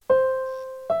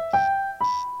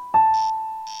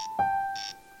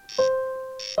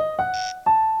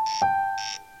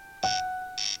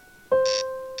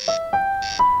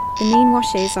The moon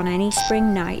washes on any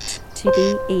spring night, to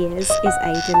the ears is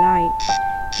a delight.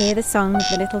 Hear the song of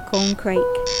the little corn crake,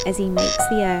 as he makes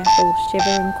the earth all shiver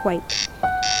and quake.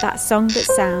 That song that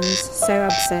sounds so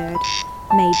absurd,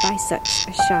 made by such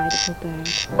a shy little bird.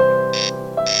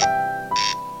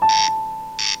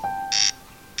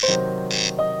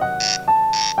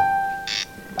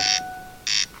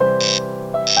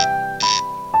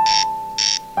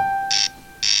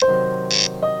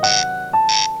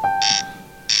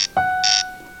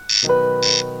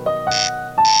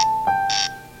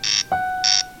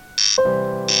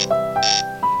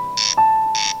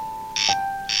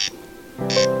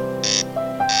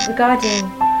 Regarding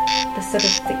the sort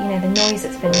of, the noise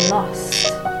that's been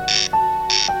lost,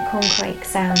 corncrake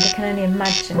sound, I can only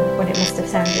imagine what it must have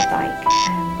sounded like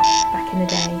back in the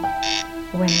day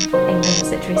when England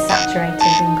was literally saturated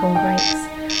in corncrakes.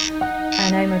 I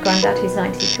know my granddad, who's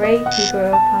 93, he grew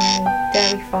up on a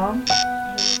dairy farm,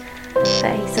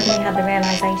 but he suddenly had the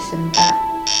realisation that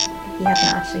he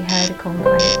hadn't actually heard a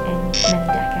corncrake in many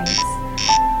decades.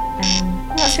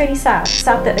 That's really sad.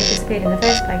 Sad that they disappeared in the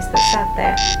first place, but sad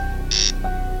that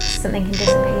something can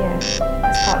disappear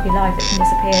as part of your life that can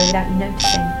disappear without you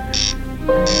noticing.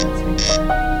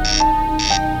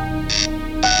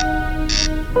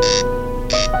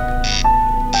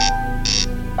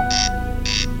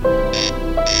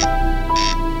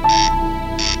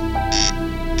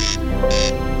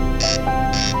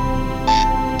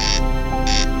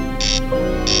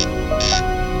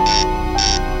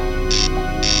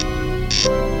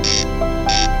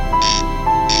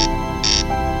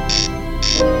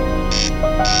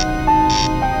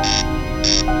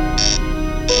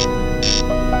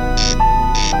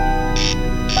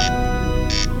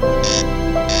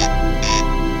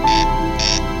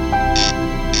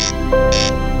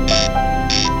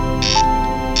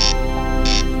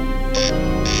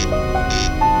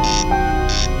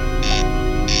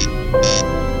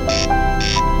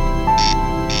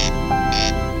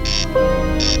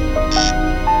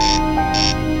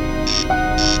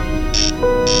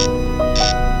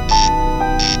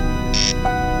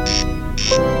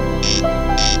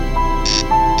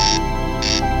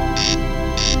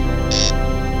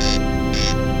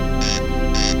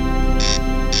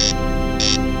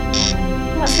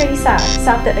 That's really sad. Really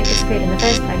sad that they disappeared in the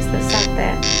first place, but sad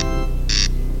that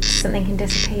something can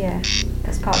disappear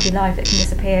that's part of your life that can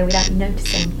disappear without you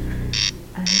noticing.